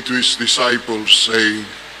 and gave it to his disciples, saying,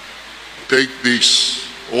 "Take this,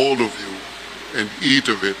 all of you, and eat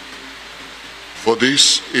of it, For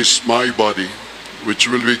this is my body, which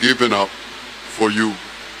will be given up for you.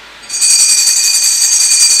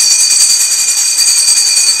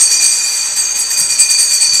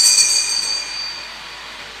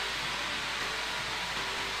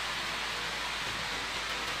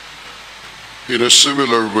 In a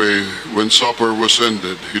similar way, when supper was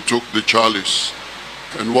ended, he took the chalice,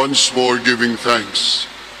 and once more giving thanks,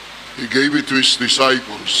 he gave it to his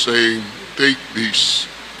disciples, saying, "Take this,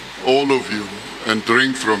 all of you, and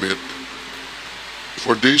drink from it.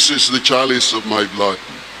 For this is the chalice of my blood,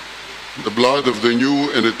 the blood of the new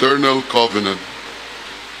and eternal covenant,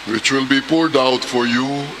 which will be poured out for you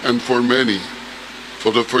and for many,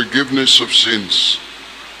 for the forgiveness of sins.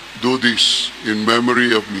 Do this in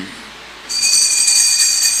memory of me."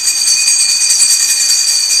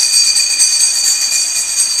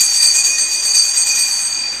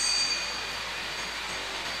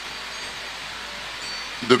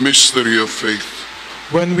 The mystery of faith.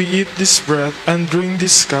 When we eat this bread and drink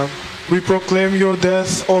this cup, we proclaim your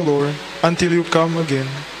death, O Lord, until you come again.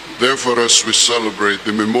 Therefore, as we celebrate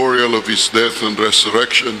the memorial of his death and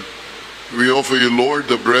resurrection, we offer you, Lord,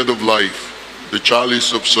 the bread of life, the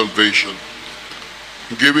chalice of salvation,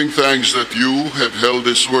 giving thanks that you have held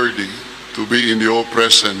us worthy to be in your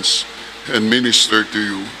presence and minister to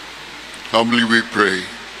you. Humbly we pray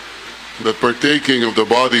that partaking of the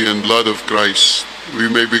body and blood of Christ, we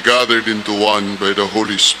may be gathered into one by the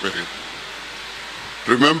Holy Spirit.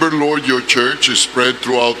 Remember, Lord, your church is spread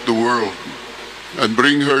throughout the world, and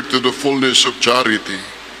bring her to the fullness of charity,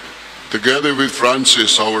 together with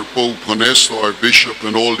Francis, our Pope, Honesto, our Bishop,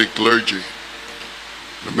 and all the clergy.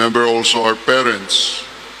 Remember also our parents,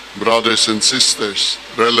 brothers and sisters,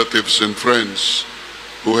 relatives and friends,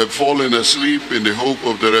 who have fallen asleep in the hope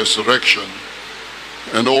of the resurrection,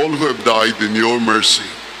 and all who have died in your mercy.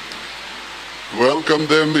 Welcome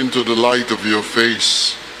them into the light of your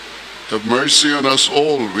face. Have mercy on us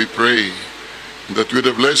all, we pray, that with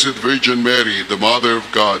the Blessed Virgin Mary, the Mother of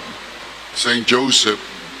God, Saint Joseph,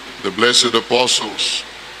 the blessed apostles,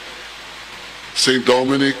 Saint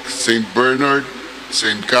Dominic, Saint Bernard,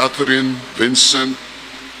 Saint Catherine, Vincent,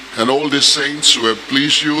 and all the saints who have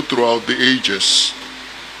pleased you throughout the ages,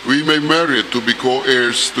 we may merit to be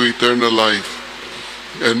co-heirs to eternal life,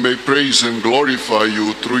 and may praise and glorify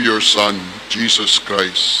you through your Son, Jesus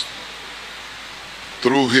Christ.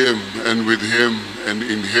 Through him, and with him, and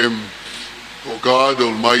in him, O God,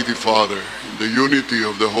 Almighty Father, in the unity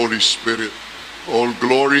of the Holy Spirit, all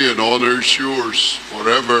glory and honor is yours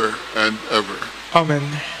forever and ever. Amen.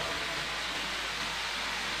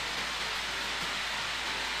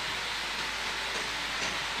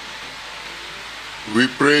 We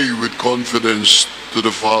pray with confidence to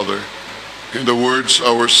the Father in the words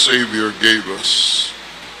our Savior gave us.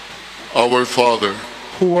 Our Father,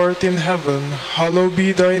 who art in heaven, hallowed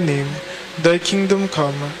be thy name. Thy kingdom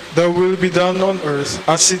come, thy will be done on earth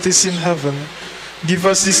as it is in heaven. Give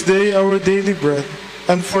us this day our daily bread,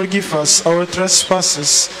 and forgive us our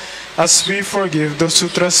trespasses, as we forgive those who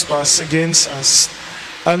trespass against us.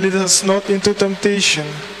 And lead us not into temptation,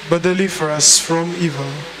 but deliver us from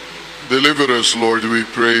evil. deliver us, Lord, we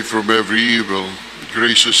pray, from every evil.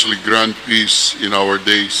 Graciously grant peace in our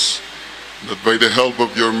days, that by the help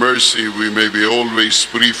of your mercy we may be always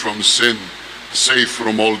free from sin, safe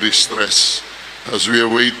from all distress, as we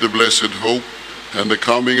await the blessed hope and the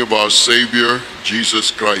coming of our Savior,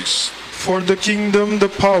 Jesus Christ. For the kingdom, the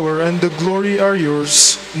power, and the glory are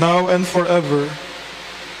yours, now and forever.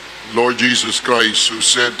 Lord Jesus Christ, who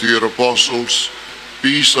said to your apostles,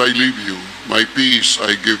 "Peace I leave you, my peace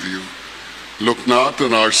I give you," look not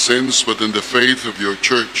on our sins, but in the faith of your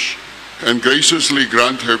church, and graciously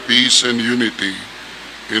grant her peace and unity,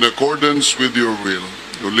 in accordance with your will,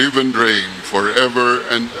 who live and reign forever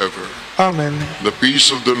and ever. Amen. The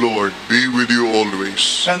peace of the Lord be with you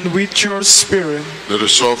always. And with your spirit. Let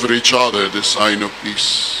us offer each other the sign of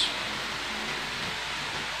peace.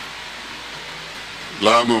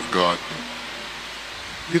 Lamb of God,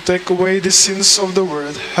 You take away the sins of the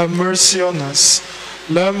world, have mercy on us.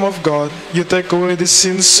 Lamb of God, you take away the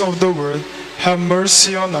sins of the world, have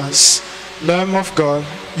mercy on us. Lamb of God,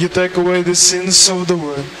 you take away the sins of the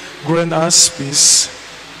world, grant us peace.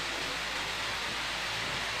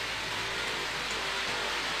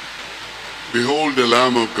 behold the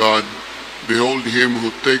Lamb of God, behold him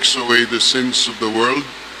who takes away the sins of the world.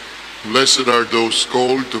 Blessed are those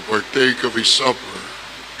called to partake of his supper.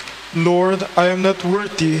 Lord, I am not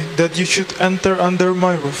worthy that you should enter under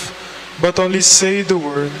my roof, but only say the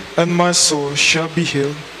word, and my soul shall be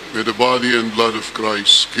healed. May the body and blood of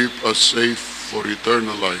Christ keep us safe for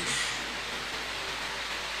eternal life.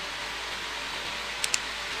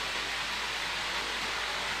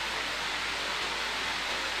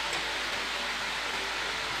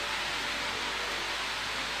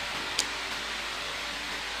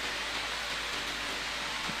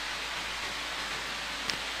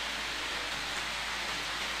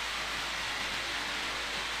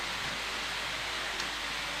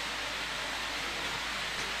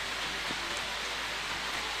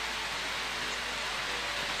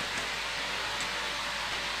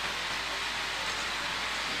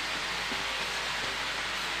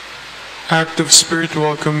 Act of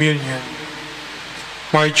spiritual communion.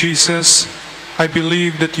 My Jesus, I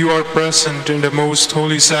believe that you are present in the most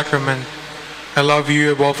holy sacrament. I love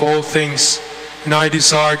you above all things, and I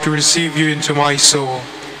desire to receive you into my soul.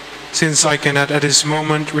 Since I cannot at this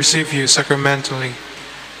moment receive you sacramentally,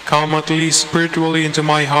 come at least spiritually into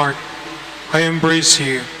my heart. I embrace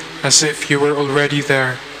you as if you were already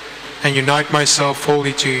there, and unite myself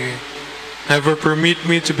wholly to you. Never permit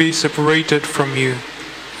me to be separated from you.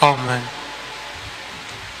 Amen.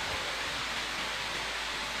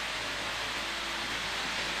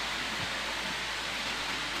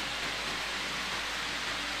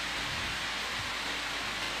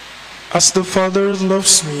 As the Father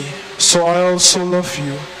loves me, so I also love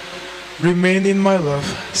you. Remain in my love,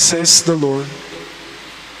 says the Lord.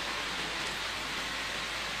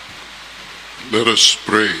 Let us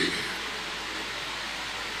pray.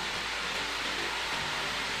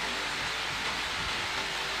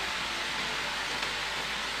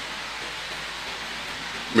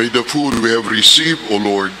 May the food we have received, O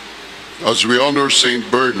Lord, as we honor Saint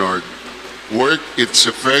Bernard, work its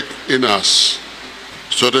effect in us,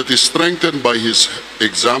 so that strengthened by his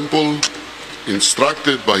example,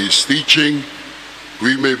 instructed by his teaching,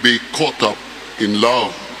 we may be caught up in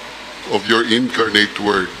love of your incarnate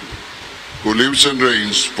Word, who lives and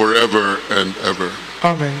reigns forever and ever.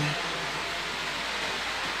 Amen.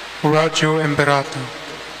 Oratio Imperator.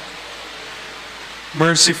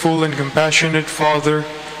 Merciful and compassionate Father,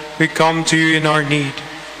 we come to you in our need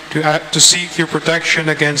to seek your protection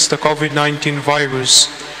against the COVID-19 virus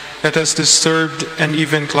that has disturbed and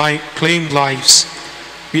even claimed lives.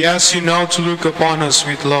 We ask you now to look upon us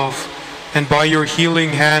with love, and by your healing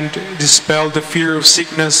hand dispel the fear of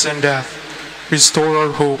sickness and death, restore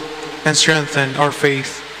our hope, and strengthen our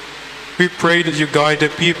faith. We pray that you guide the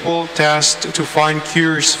people tasked to find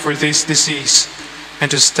cures for this disease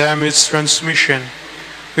and to stem its transmission.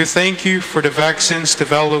 We thank you for the vaccines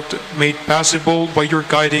developed, made possible by your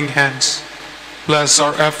guiding hands. Bless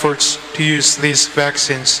our efforts to use these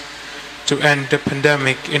vaccines to end the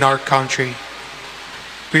pandemic in our country.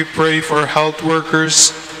 We pray for health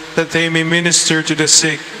workers that they may minister to the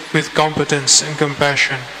sick with competence and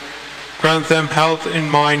compassion. Grant them health in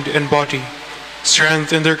mind and body,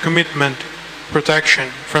 strength in their commitment, protection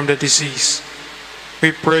from the disease.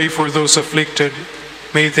 We pray for those afflicted.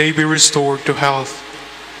 May they be restored to health.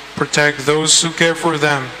 Protect those who care for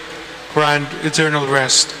them. Grant eternal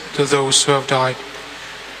rest to those who have died.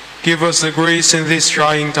 Give us the grace in these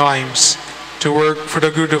trying times to work for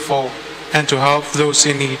the good of all and to help those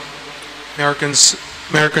in need. May our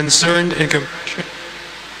concern and compassion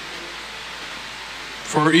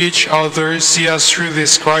for each other see us through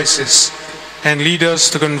this crisis and lead us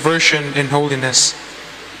to conversion and holiness.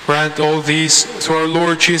 Grant all these through our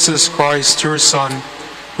Lord Jesus Christ, your Son,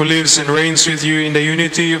 who lives and reigns with you in the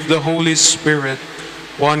unity of the Holy Spirit,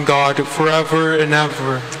 one God, forever and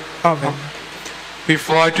ever. Amen. We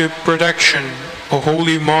fly to protection, O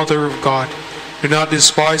Holy Mother of God. Do not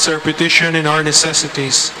despise our petition and our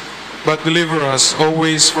necessities, but deliver us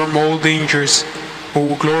always from all dangers,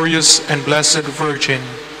 O glorious and blessed Virgin.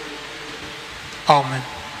 Amen.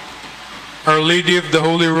 Our Lady of the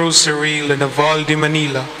Holy Rosary, La Naval De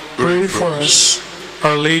Manila, Pray for us.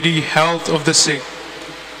 Our Lady, Health of the Sick,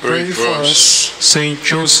 Pray for us. Saint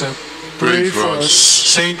Joseph, Pray for us.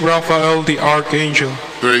 Saint Raphael the Archangel,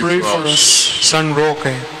 Pray Pray for for us. us. San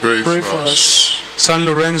Roque, Pray Pray for us. San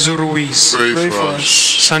Lorenzo Ruiz, Pray Pray for for us.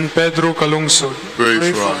 San Pedro Calungsod, Pray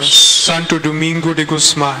Pray for for us. Santo Domingo de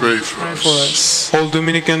Guzman, Pray for Pray for us. us. all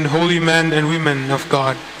Dominican holy men and women of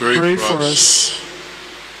God. Pray for us.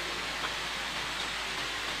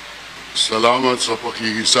 Salamat sa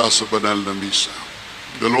pakikisa sa banal na misa.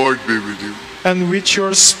 The Lord be with you. And with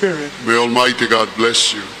your spirit. May Almighty God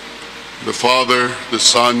bless you, the Father, the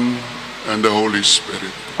Son, and the Holy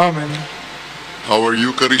Spirit. Amen. Our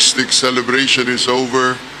Eucharistic celebration is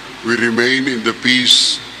over. We remain in the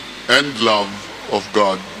peace and love of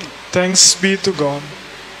God. Thanks be to God.